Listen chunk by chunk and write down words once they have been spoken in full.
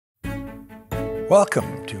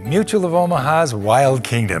Welcome to Mutual of Omaha's Wild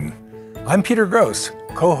Kingdom. I'm Peter Gross,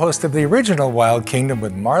 co-host of the original Wild Kingdom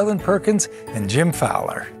with Marlin, Perkins, and Jim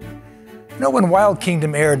Fowler. You know, when Wild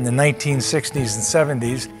Kingdom aired in the 1960s and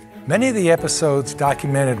 70s, many of the episodes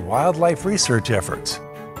documented wildlife research efforts.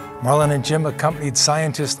 Marlin and Jim accompanied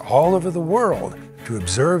scientists all over the world to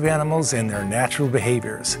observe animals and their natural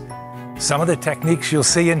behaviors. Some of the techniques you'll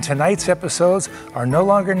see in tonight's episodes are no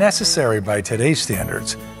longer necessary by today's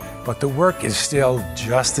standards, but the work is still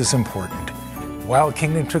just as important. Wild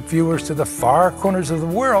Kingdom took viewers to the far corners of the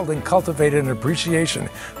world and cultivated an appreciation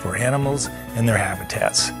for animals and their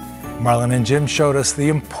habitats. Marlin and Jim showed us the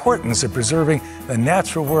importance of preserving the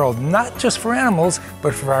natural world, not just for animals,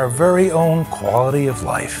 but for our very own quality of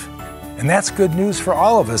life. And that's good news for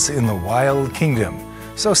all of us in the Wild Kingdom.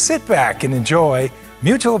 So sit back and enjoy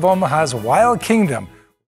Mutual of Omaha's Wild Kingdom.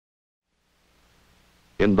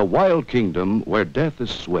 In the Wild Kingdom, where death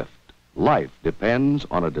is swift, life depends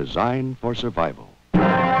on a design for survival.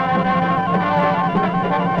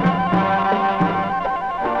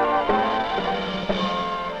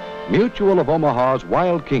 Mutual of Omaha's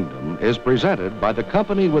Wild Kingdom is presented by the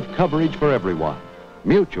company with coverage for everyone,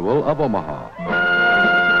 Mutual of Omaha.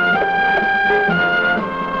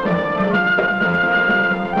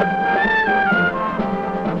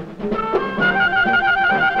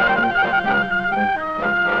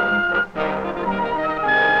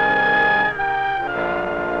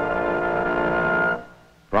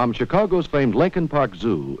 From Chicago's famed Lincoln Park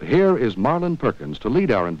Zoo, here is Marlin Perkins to lead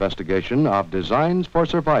our investigation of designs for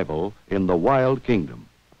survival in the Wild Kingdom.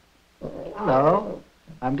 Hello.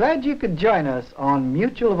 I'm glad you could join us on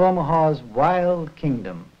Mutual of Omaha's Wild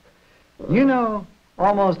Kingdom. You know,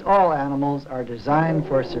 almost all animals are designed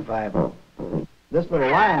for survival. This little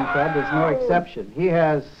lion cub is no exception. He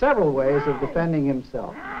has several ways of defending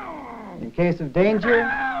himself. In case of danger,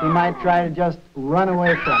 he might try to just run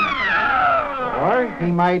away from it. Or he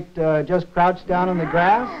might just crouch down in the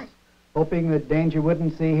grass, hoping that danger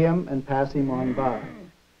wouldn't see him and pass him on by.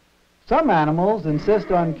 Some animals insist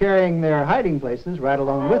on carrying their hiding places right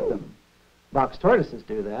along with them. Box tortoises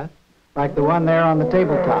do that, like the one there on the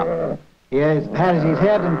tabletop. He has his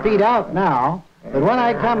head and feet out now, but when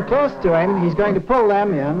I come close to him, he's going to pull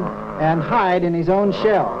them in and hide in his own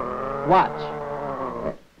shell. Watch.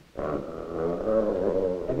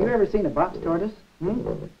 Have you ever seen a box tortoise?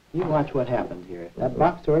 You watch what happens here. That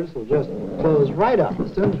box tortoise will just close right up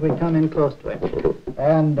as soon as we come in close to it.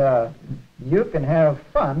 And you can have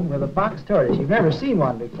fun with a box tortoise. You've never seen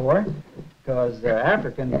one before, because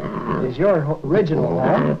African is your original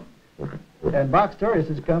home, and box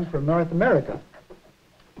tortoises come from North America.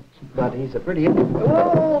 But he's a pretty...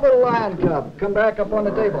 Oh, little lion cub, come back up on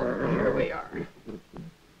the table. Here we are.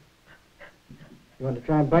 You want to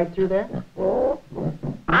try and bite through there?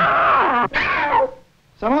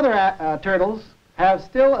 Some other turtles have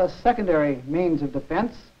still a secondary means of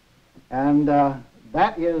defense, and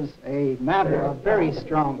that is a matter of very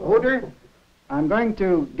strong odor. I'm going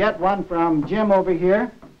to get one from Jim over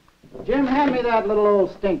here. Jim, hand me that little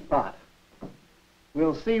old stink pot.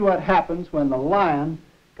 We'll see what happens when the lion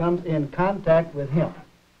comes in contact with him,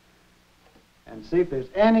 and see if there's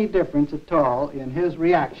any difference at all in his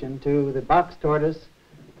reaction to the box tortoise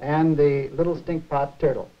and the little stink pot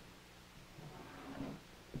turtle.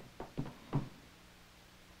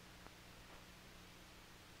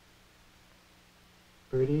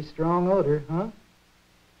 Pretty strong odor, huh?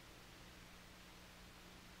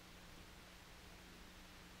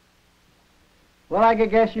 Well, I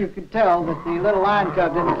guess you could tell that the little lion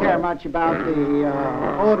cub didn't care much about the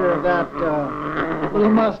odor of that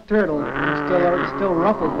little musk turtle. It's still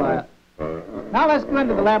ruffled by it. Now let's go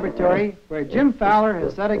into the laboratory where Jim Fowler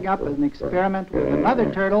is setting up an experiment with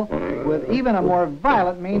another turtle with even a more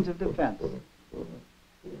violent means of defense.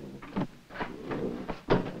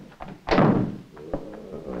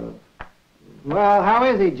 Well, how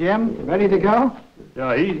is he, Jim? Ready to go?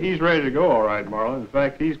 Yeah, he's ready to go all right, Marlin. In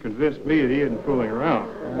fact, he's convinced me that he isn't fooling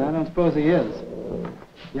around. I don't suppose he is.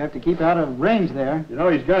 You have to keep out of range there. You know,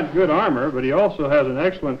 he's got good armor, but he also has an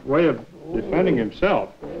excellent way of defending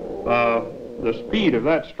himself. The speed of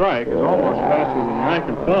that strike is almost faster than I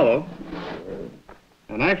can follow.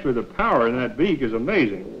 And actually, the power in that beak is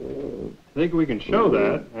amazing. I think we can show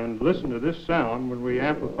that and listen to this sound when we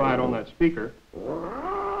amplify it on that speaker.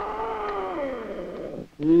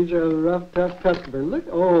 He's a rough, tough customer. Look,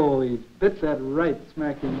 oh, he bit that right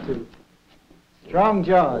smack into. Strong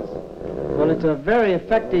jaws. Well, it's a very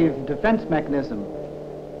effective defense mechanism.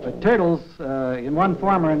 But turtles, in one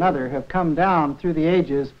form or another, have come down through the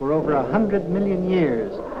ages for over 100 million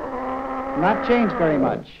years. Not changed very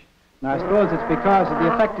much. Now, I suppose it's because of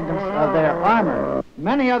the effectiveness of their armor.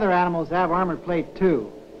 Many other animals have armor plate,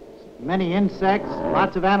 too. Many insects,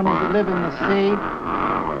 lots of animals that live in the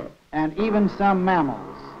sea, and even some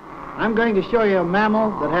mammals. I'm going to show you a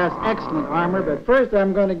mammal that has excellent armor, but first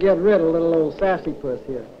I'm going to get rid of little old sassy puss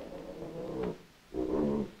here.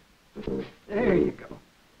 There you go.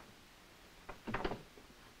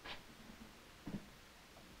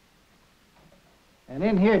 And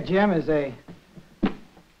in here, Jim, is a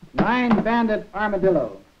 9-banded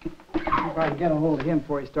armadillo. See if I can get a hold of him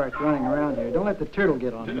before he starts running around here. Don't let the turtle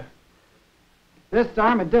get on him. This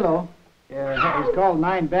armadillo is called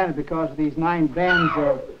 9-banded because of these 9 bands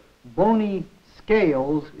of bony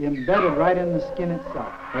scales embedded right in the skin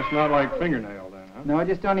itself. That's not like fingernail then, huh? No,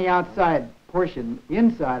 just on the outside portion.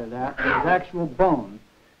 Inside of that is actual bone.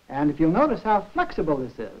 And if you'll notice how flexible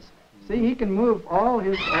this is. See, he can move all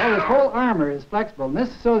his whole armor is flexible. And this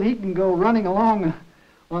is so that he can go running along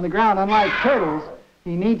on the ground. Unlike turtles,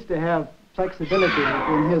 he needs to have flexibility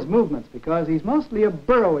in his movements because he's mostly a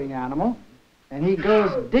burrowing animal. And he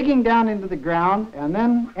goes digging down into the ground, and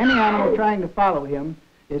then any animal trying to follow him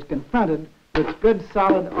is confronted with good,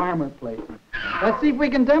 solid armor plate. Let's see if we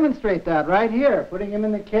can demonstrate that right here, putting him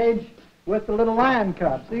in the cage with the little lion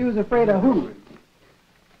cub. See who's afraid of who.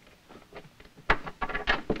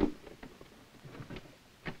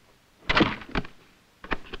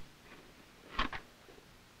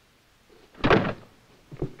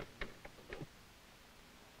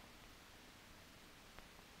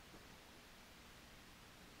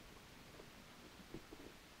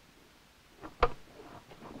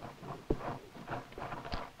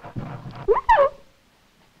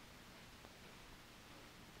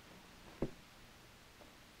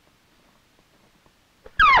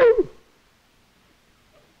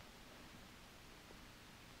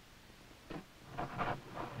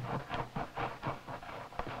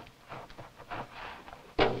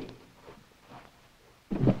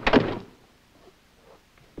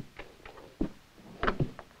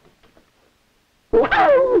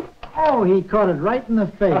 Oh, he caught it right in the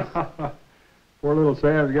face. Poor little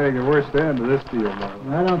Sam's getting the worst end of this deal,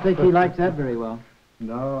 Marlin. I don't think he likes that very well.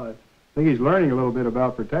 No, I think he's learning a little bit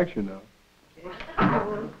about protection, though.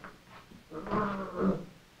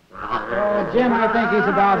 Oh, Jim, I think he's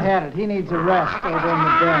about had it. He needs a rest over in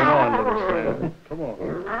the den. Come on, little Sam. Come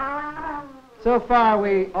on. So far,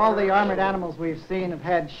 all the armored animals we've seen have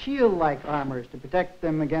had shield-like armors to protect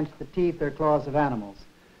them against the teeth or claws of animals.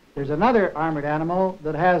 There's another armored animal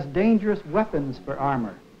that has dangerous weapons for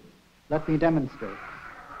armor. Let me demonstrate.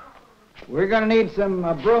 We're going to need some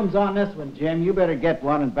brooms on this one, Jim. You better get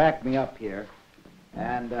one and back me up here.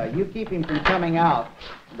 And you keep him from coming out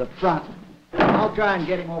the front. I'll try and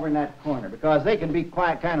get him over in that corner because they can be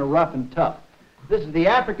quite kind of rough and tough. This is the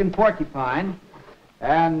African porcupine,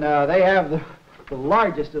 and they have the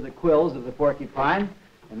largest of the quills of the porcupine.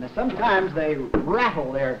 And sometimes they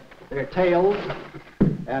rattle their tails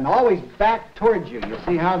and always back towards you. You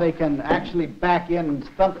see how they can actually back in and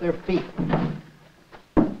thump their feet.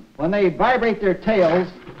 When they vibrate their tails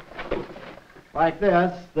like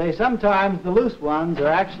this, sometimes the loose ones are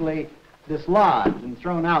actually dislodged and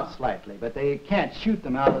thrown out slightly, but they can't shoot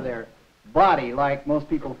them out of their body like most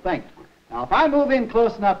people think. Now, if I move in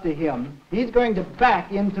close enough to him, he's going to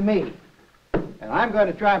back into me. And I'm going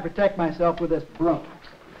to try and protect myself with this broom.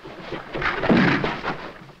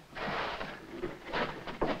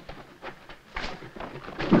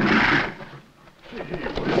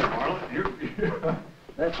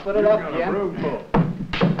 Let's put it up, Jim.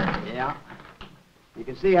 Yeah. You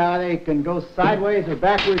can see how they can go sideways or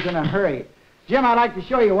backwards in a hurry. Jim, I'd like to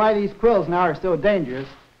show you why these quills now are so dangerous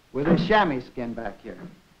with this chamois skin back here.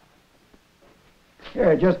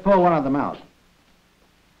 Here, just pull one of them out.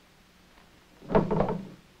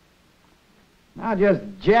 Now just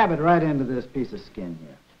jab it right into this piece of skin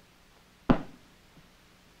here.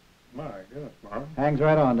 My goodness, Marlin. Hangs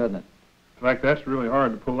right on, doesn't it? In fact, that's really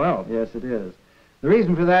hard to pull out. Yes, it is. The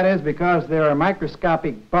reason for that is because there are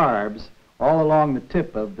microscopic barbs all along the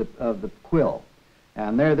tip of the quill.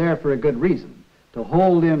 And they're there for a good reason, to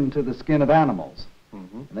hold into the skin of animals.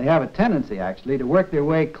 And they have a tendency, actually, to work their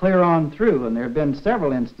way clear on through. And there have been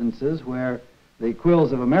several instances where the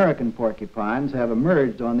quills of American porcupines have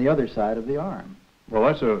emerged on the other side of the arm. Well,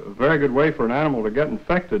 that's a very good way for an animal to get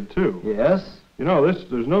infected, too. Yes. You know,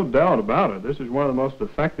 there's no doubt about it. This is one of the most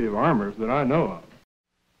effective armors that I know of.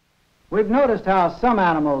 We've noticed how some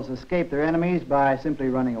animals escape their enemies by simply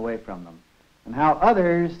running away from them, and how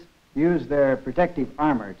others use their protective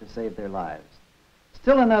armor to save their lives.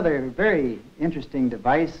 Still another very interesting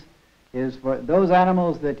device is for those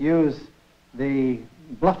animals that use the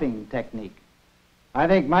bluffing technique. I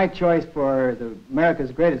think my choice for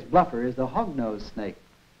America's greatest bluffer is the hognose snake.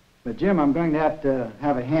 But Jim, I'm going to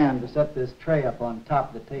have a hand to set this tray up on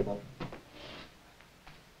top of the table.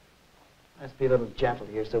 Let's be a little gentle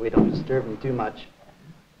here so we don't disturb him too much.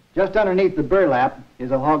 Just underneath the burlap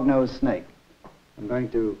is a hognose snake. I'm going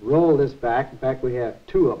to roll this back. In fact, we have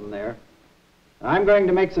two of them there. I'm going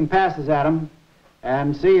to make some passes at them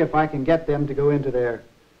and see if I can get them to go into their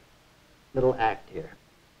little act here.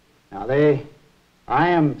 Now, I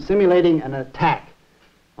am simulating an attack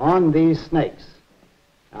on these snakes.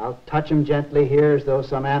 I'll touch them gently here as though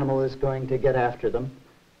some animal is going to get after them.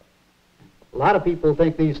 A lot of people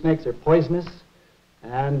think these snakes are poisonous,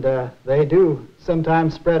 and they do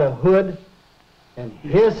sometimes spread a hood and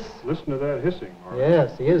hiss. Listen to that hissing, Marlin.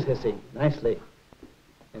 Yes, he is hissing nicely.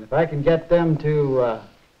 And if I can get them to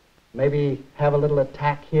maybe have a little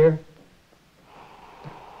attack here.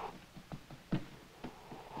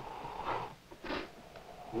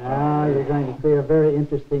 Now you're going to see a very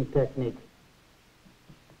interesting technique.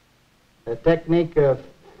 A technique of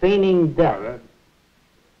feigning death. Oh,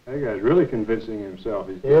 that guy's really convincing himself.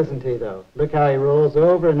 Isn't he, though? Look how he rolls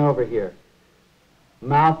over and over here.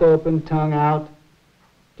 Mouth open, tongue out,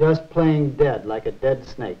 just playing dead, like a dead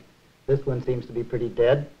snake. This one seems to be pretty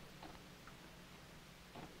dead.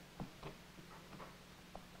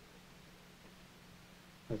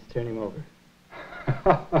 Let's turn him over.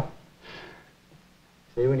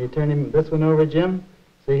 See, when you turn this one over, Jim,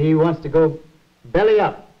 see, he wants to go belly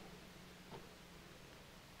up.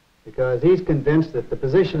 Because he's convinced that the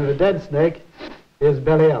position of a dead snake is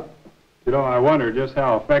belly up. You know, I wonder just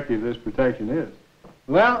how effective this protection is.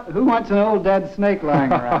 Well, who wants an old dead snake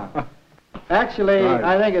lying around? Actually, Right.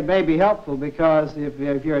 I think it may be helpful because if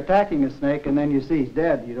you're attacking a snake and then you see he's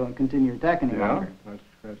dead, you don't continue attacking any Yeah, longer.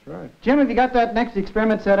 that's right. Jim, have you got that next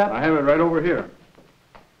experiment set up? I have it right over here.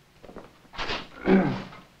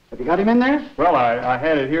 Have you got him in there? Well, I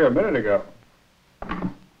had it here a minute ago.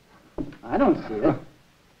 I don't see it.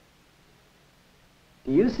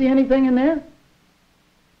 Do you see anything in there?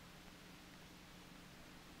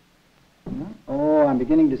 No? Oh, I'm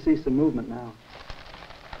beginning to see some movement now.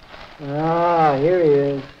 Ah, here he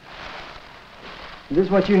is. Is this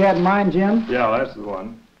what you had in mind, Jim? Yeah, that's the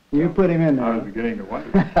one. You put him in there. I was beginning to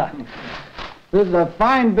wonder. This is a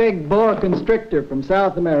fine big boa constrictor from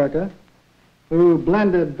South America who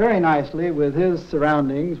blended very nicely with his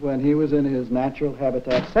surroundings when he was in his natural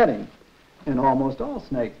habitat setting. And almost all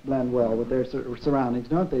snakes blend well with their surroundings,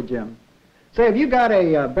 don't they, Jim? Say, have you got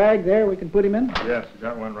a bag there we can put him in? Yes, you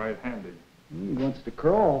got one right handy. He wants to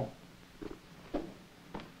crawl.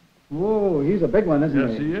 Whoa, he's a big one, isn't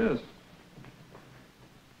he? Yes, he is.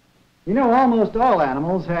 You know, almost all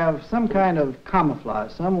animals have some kind of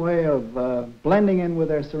camouflage, some way of blending in with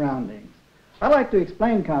their surroundings. I like to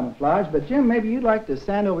explain camouflage, but Jim, maybe you'd like to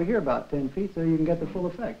stand over here about 10 feet so you can get the full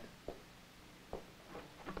effect.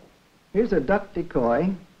 Here's a duck decoy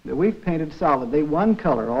that we've painted solidly one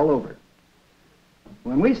color all over.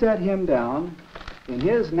 When we set him down in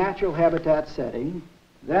his natural habitat setting,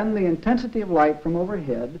 then the intensity of light from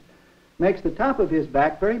overhead makes the top of his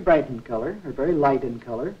back very bright in color, or very light in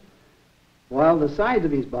color, while the sides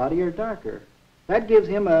of his body are darker. That gives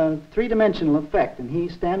him a three-dimensional effect, and he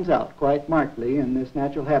stands out quite markedly in this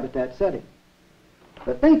natural habitat setting.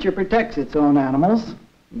 But nature protects its own animals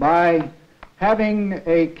by having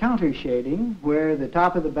a counter shading where the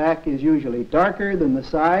top of the back is usually darker than the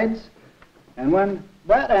sides, and when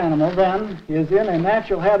that animal then is in a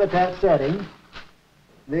natural habitat setting,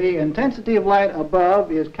 the intensity of light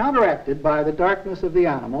above is counteracted by the darkness of the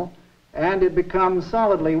animal, and it becomes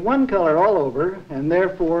solidly one color all over, and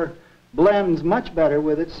therefore blends much better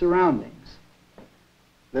with its surroundings.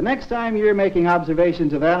 The next time you're making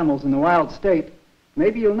observations of animals in the wild state,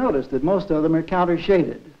 maybe you'll notice that most of them are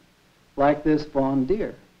counter-shaded, like this fawn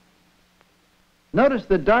deer. Notice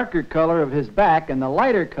the darker color of his back and the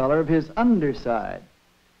lighter color of his underside.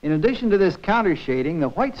 In addition to this counter-shading, the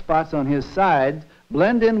white spots on his sides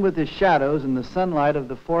blend in with the shadows and the sunlight of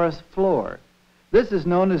the forest floor. This is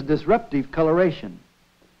known as disruptive coloration.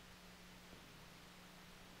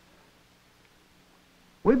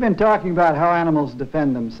 We've been talking about how animals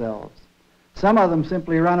defend themselves. Some of them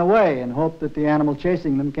simply run away and hope that the animal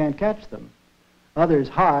chasing them can't catch them. Others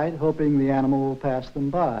hide, hoping the animal will pass them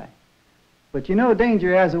by. But you know,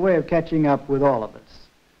 danger has a way of catching up with all of us.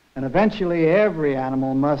 And eventually every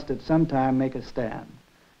animal must at some time make a stand.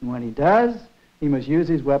 And when he does, he must use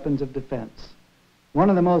his weapons of defense. One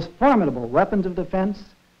of the most formidable weapons of defense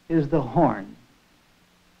is the horn.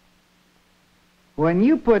 When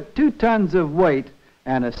you put 2 tons of weight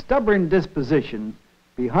and a stubborn disposition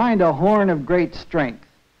behind a horn of great strength,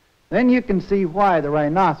 then you can see why the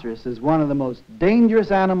rhinoceros is one of the most dangerous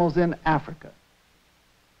animals in Africa.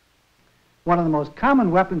 One of the most common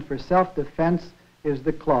weapons for self-defense is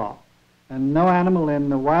the claw, and no animal in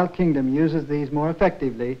the wild kingdom uses these more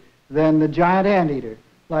effectively than the giant anteater,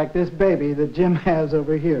 like this baby that Jim has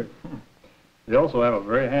over here. They also have a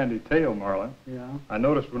very handy tail, Marlin. Yeah. I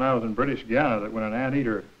noticed when I was in British Guiana that when an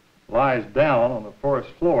anteater lies down on the forest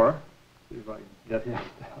floor, see if I can get him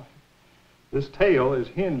down, this tail is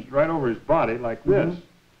hinged right over his body like this.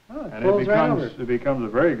 Oh, And it becomes a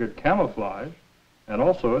very good camouflage, and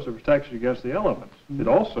also it's a protection against the elements. It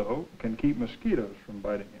also can keep mosquitoes from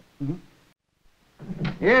biting him.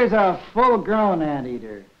 Here's a full-grown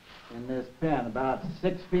anteater in this pen, about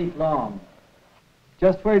 6 feet long.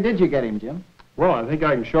 Just where did you get him, Jim? Well, I think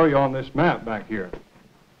I can show you on this map back here.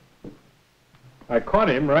 I caught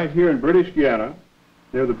him right here in British Guiana,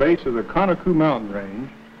 near the base of the Conacook Mountain Range.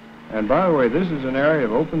 And by the way, this is an area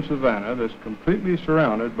of open savanna that's completely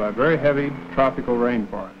surrounded by very heavy tropical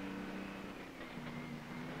rainforest.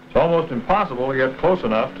 It's almost impossible to get close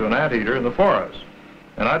enough to an anteater in the forest.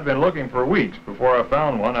 And I'd been looking for weeks before I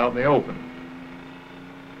found one out in the open.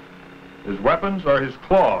 His weapons are his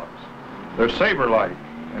claws. They're saber-like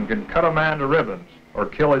and can cut a man to ribbons or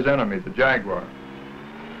kill his enemy, the jaguar.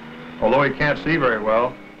 Although he can't see very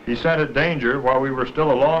well, he scented danger while we were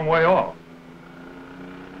still a long way off.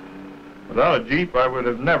 Without a jeep, I would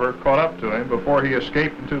have never caught up to him before he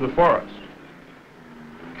escaped into the forest.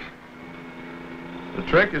 The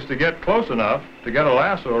trick is to get close enough to get a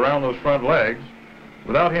lasso around those front legs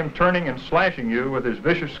without him turning and slashing you with his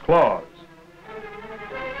vicious claws.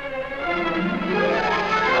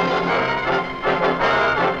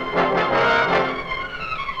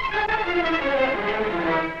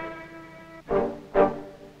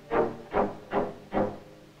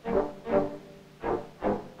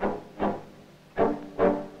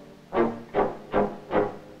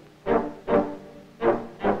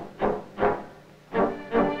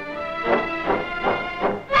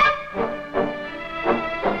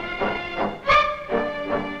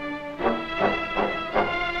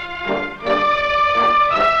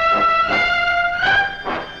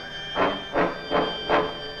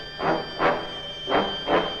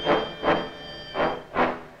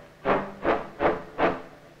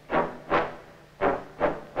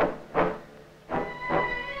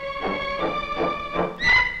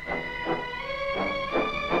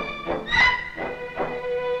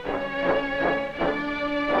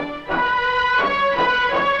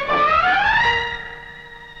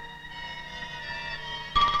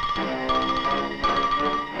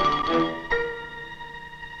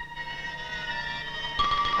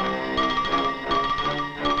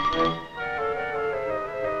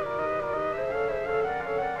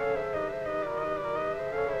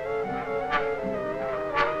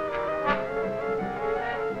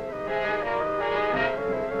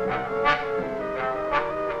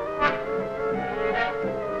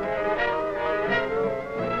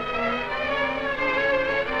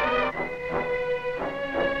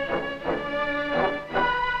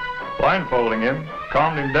 Blindfolding him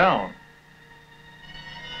calmed him down.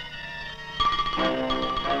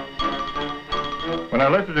 When I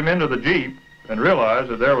lifted him into the Jeep and realized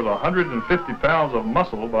that there was 150 pounds of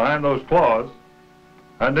muscle behind those claws,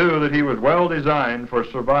 I knew that he was well designed for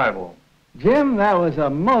survival. Jim, that was a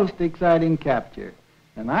most exciting capture.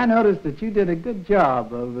 And I noticed that you did a good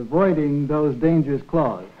job of avoiding those dangerous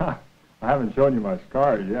claws. I haven't shown you my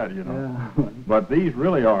scars yet, you know. But these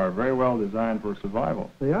really are very well designed for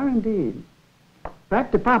survival. They are indeed.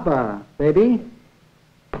 Back to Papa, baby.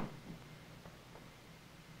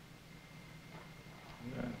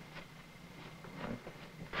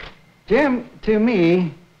 Jim, to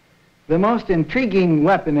me, the most intriguing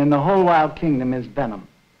weapon in the whole wild kingdom is venom.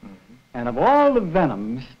 And of all the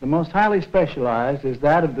venoms, the most highly specialized is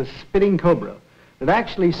that of the spitting cobra that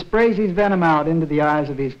actually sprays his venom out into the eyes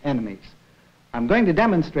of his enemies. I'm going to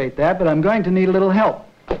demonstrate that, but I'm going to need a little help.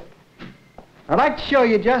 I'd like to show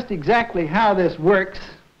you just exactly how this works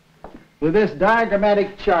with this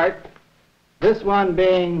diagrammatic chart, this one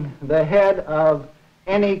being the head of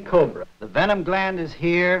any cobra. The venom gland is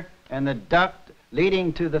here, and the duct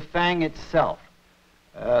leading to the fang itself.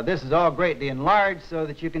 This is all greatly enlarged so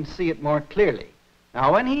that you can see it more clearly.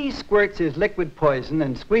 Now, when he squirts his liquid poison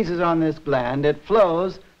and squeezes on this gland, it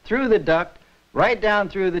flows through the duct, right down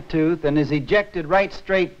through the tooth, and is ejected right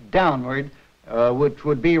straight downward, which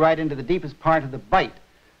would be right into the deepest part of the bite.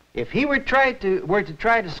 If he were to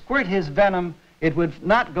try to squirt his venom, it would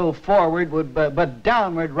not go forward, but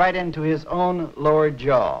downward right into his own lower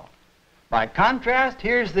jaw. By contrast,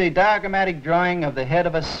 here's the diagrammatic drawing of the head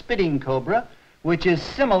of a spitting cobra, which is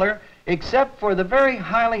similar except for the very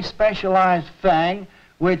highly specialized fang,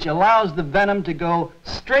 which allows the venom to go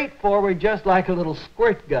straight forward just like a little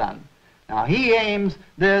squirt gun. Now, he aims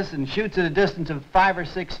this and shoots at a distance of 5 or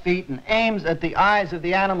 6 feet and aims at the eyes of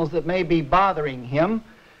the animals that may be bothering him.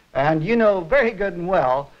 And you know very good and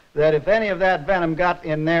well that if any of that venom got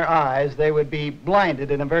in their eyes, they would be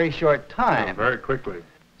blinded in a very short time. Yeah, very quickly.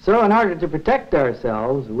 So in order to protect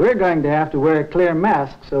ourselves, we're going to have to wear clear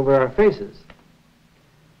masks over our faces.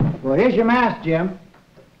 Well, here's your mask, Jim.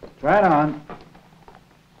 Try it on.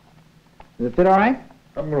 Does it fit all right?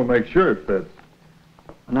 I'm going to make sure it fits.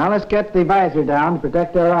 Now let's get the visor down to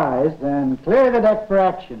protect our eyes, and clear the deck for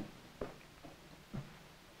action.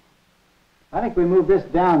 I think we move this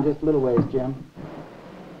down just a little ways, Jim.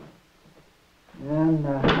 And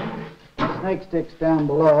the snake sticks down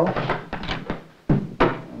below.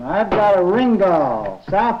 And I've got a ringall,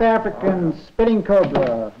 South African spitting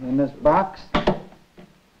cobra in this box.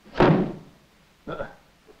 Get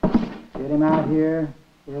him out here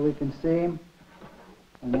where we can see him.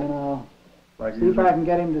 And then I'll see if I can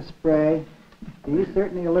get him to spray. He's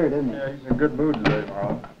certainly alert, isn't he? Yeah, he's in a good mood today,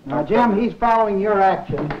 Marlin. Now, Jim, he's following your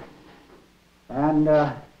action,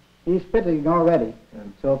 and he's spitting already.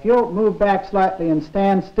 So if you'll move back slightly and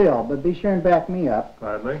stand still, but be sure and back me up.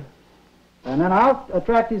 Gladly. And then I'll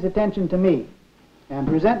attract his attention to me and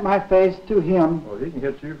present my face to him. Well, he can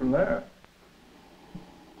hit you from there.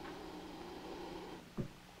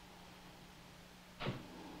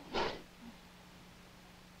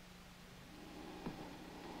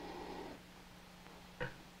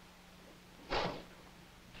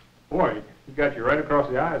 Boy, he got you right across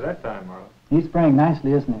the eyes that time, Marlin. He's spraying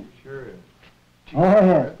nicely, isn't he? He sure is. Oh,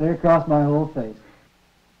 yes, clear across my whole face.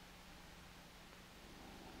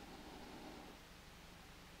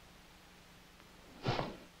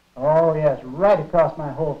 Oh, yes, right across my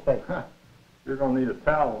whole face. You're going to need a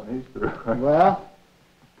towel when he's through. Well,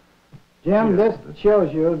 Jim, this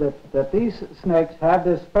shows you that these snakes have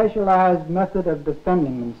this specialized method of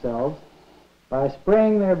defending themselves by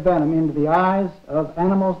spraying their venom into the eyes of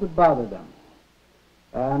animals that bother them.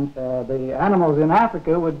 And the animals in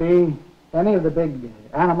Africa would be any of the big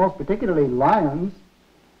animals, particularly lions.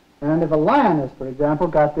 And if a lioness, for example,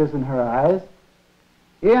 got this in her eyes,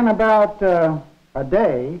 in about a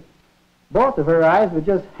day, both of her eyes would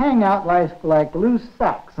just hang out like loose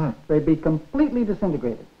sacks. They'd be completely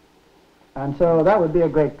disintegrated. And so that would be a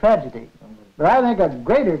great tragedy. But I think a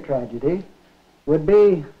greater tragedy would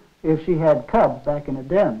be if she had cubs back in a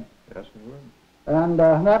den. Yes, we would. And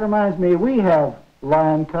that reminds me, we have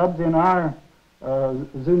lion cubs in our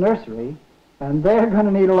zoo nursery, and they're going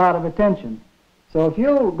to need a lot of attention. So if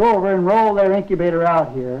you'll go over and roll their incubator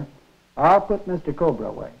out here, I'll put Mr. Cobra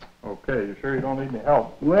away. Okay, you sure you don't need any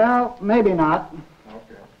help? Well, maybe not.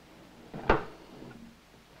 Okay.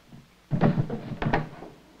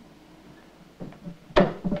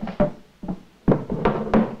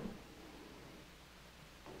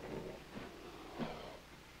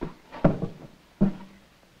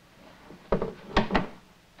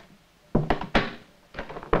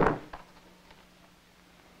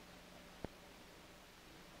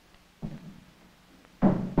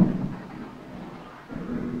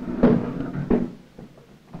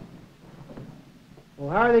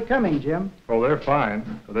 How are they coming, Jim? Oh, they're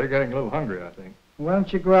fine. But they're getting a little hungry, I think. Why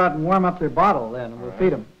don't you go out and warm up their bottle then, and we'll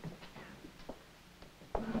feed them.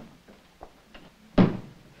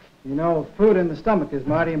 You know, food in the stomach is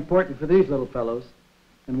mighty important for these little fellows,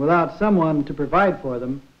 and without someone to provide for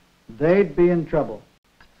them, they'd be in trouble.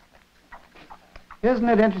 Isn't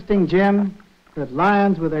it interesting, Jim, that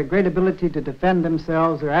lions, with their great ability to defend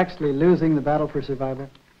themselves, are actually losing the battle for survival?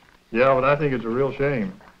 Yeah, but I think it's a real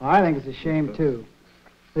shame. I think it's a shame, too.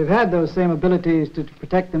 They've had those same abilities to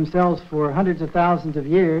protect themselves for hundreds of thousands of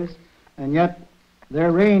years, and yet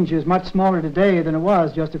their range is much smaller today than it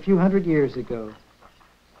was just a few hundred years ago.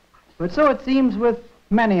 But so it seems with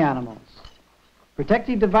many animals.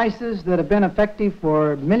 Protective devices that have been effective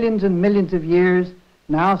for millions and millions of years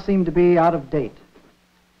now seem to be out of date.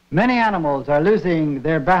 Many animals are losing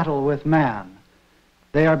their battle with man.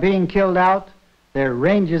 They are being killed out, their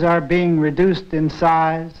ranges are being reduced in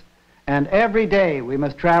size, and every day we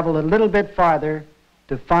must travel a little bit farther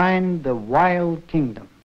to find the wild kingdom.